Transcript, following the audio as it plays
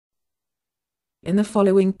In the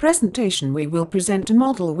following presentation we will present a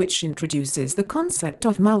model which introduces the concept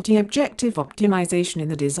of multi-objective optimization in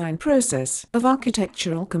the design process of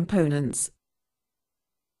architectural components.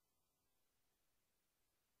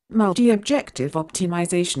 Multi-objective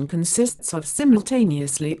optimization consists of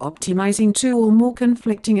simultaneously optimizing two or more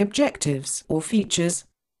conflicting objectives or features.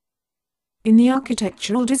 In the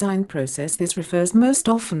architectural design process, this refers most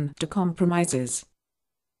often to compromises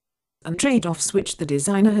and trade-offs which the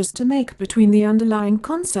designer has to make between the underlying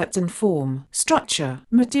concepts and form, structure,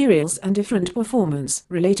 materials and different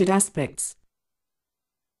performance-related aspects.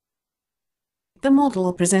 The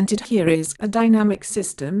model presented here is a dynamic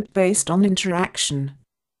system based on interaction.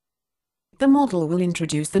 The model will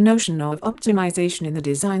introduce the notion of optimization in the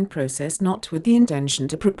design process not with the intention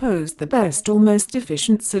to propose the best or most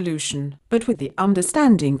efficient solution, but with the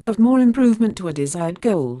understanding of more improvement to a desired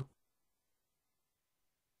goal.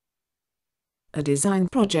 A design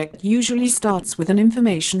project usually starts with an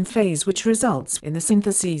information phase which results in the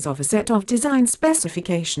synthesis of a set of design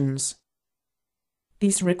specifications.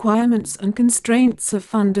 These requirements and constraints are of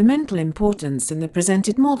fundamental importance in the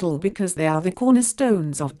presented model because they are the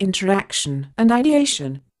cornerstones of interaction and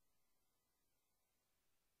ideation.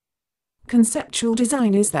 Conceptual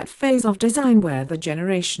design is that phase of design where the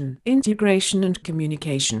generation, integration and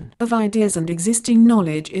communication of ideas and existing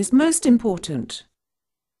knowledge is most important.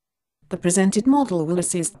 The presented model will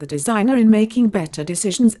assist the designer in making better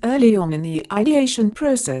decisions early on in the ideation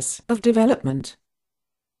process of development.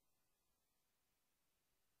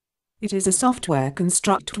 It is a software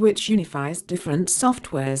construct which unifies different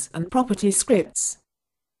softwares and property scripts.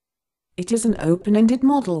 It is an open-ended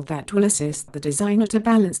model that will assist the designer to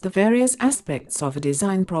balance the various aspects of a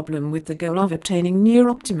design problem with the goal of obtaining near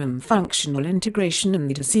optimum functional integration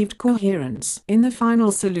and perceived coherence in the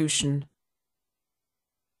final solution.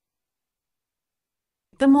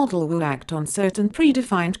 The model will act on certain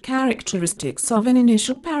predefined characteristics of an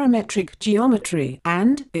initial parametric geometry,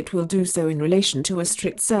 and it will do so in relation to a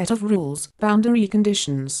strict set of rules, boundary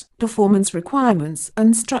conditions, performance requirements,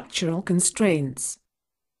 and structural constraints.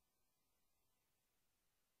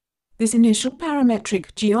 This initial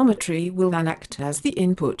parametric geometry will then act as the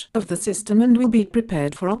input of the system and will be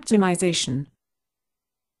prepared for optimization.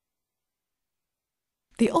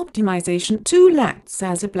 The optimization tool acts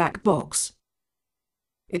as a black box.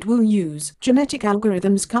 It will use genetic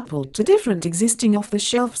algorithms coupled to different existing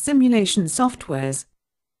off-the-shelf simulation softwares.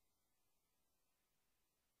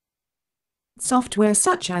 Software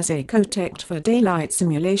such as Ecotect for daylight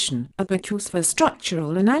simulation, Abacus for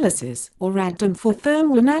structural analysis, or Random for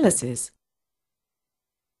thermal analysis.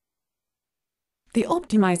 The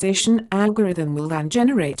optimization algorithm will then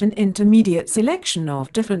generate an intermediate selection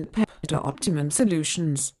of different paths to optimum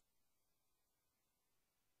solutions.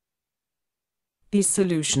 These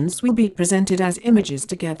solutions will be presented as images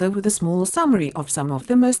together with a small summary of some of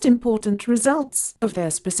the most important results of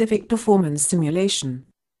their specific performance simulation.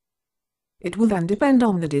 It will then depend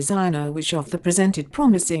on the designer which of the presented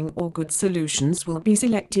promising or good solutions will be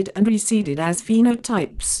selected and reseeded as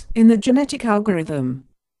phenotypes in the genetic algorithm.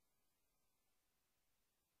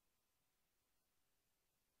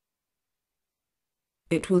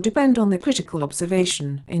 It will depend on the critical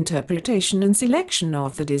observation, interpretation and selection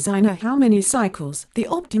of the designer how many cycles the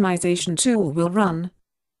optimization tool will run.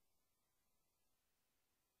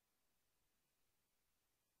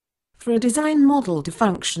 For a design model to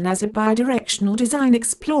function as a bidirectional design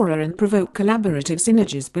explorer and provoke collaborative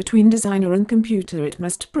synergies between designer and computer, it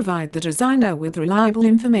must provide the designer with reliable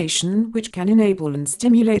information which can enable and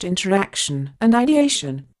stimulate interaction and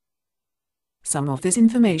ideation. Some of this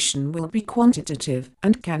information will be quantitative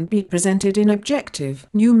and can be presented in objective,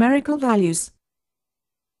 numerical values.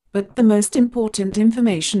 But the most important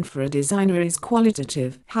information for a designer is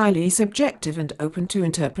qualitative, highly subjective and open to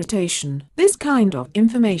interpretation. This kind of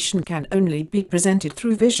information can only be presented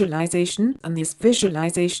through visualization, and this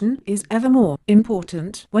visualization is ever more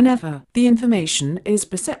important whenever the information is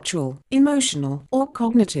perceptual, emotional, or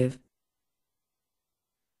cognitive.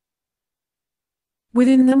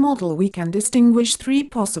 Within the model we can distinguish three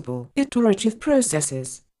possible iterative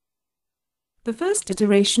processes. The first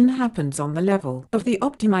iteration happens on the level of the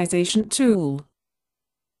optimization tool.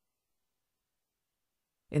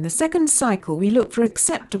 In the second cycle we look for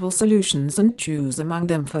acceptable solutions and choose among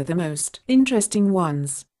them for the most interesting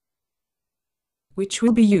ones, which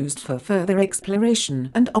will be used for further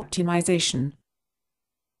exploration and optimization.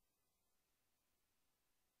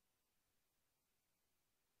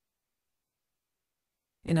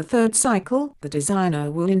 In a third cycle, the designer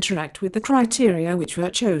will interact with the criteria which were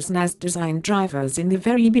chosen as design drivers in the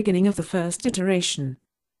very beginning of the first iteration.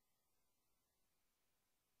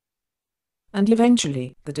 and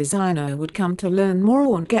eventually the designer would come to learn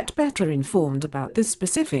more and get better informed about the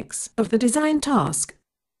specifics of the design task.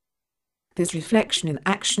 This reflection in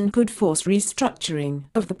action could force restructuring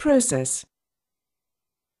of the process.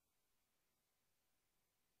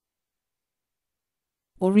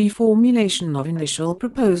 Or reformulation of initial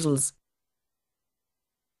proposals.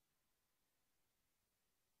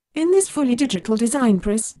 In this fully digital design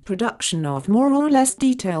process, production of more or less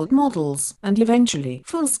detailed models and eventually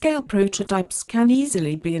full-scale prototypes can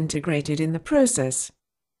easily be integrated in the process.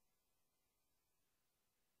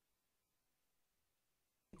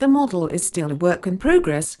 The model is still a work in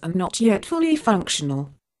progress and not yet fully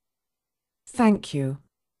functional. Thank you.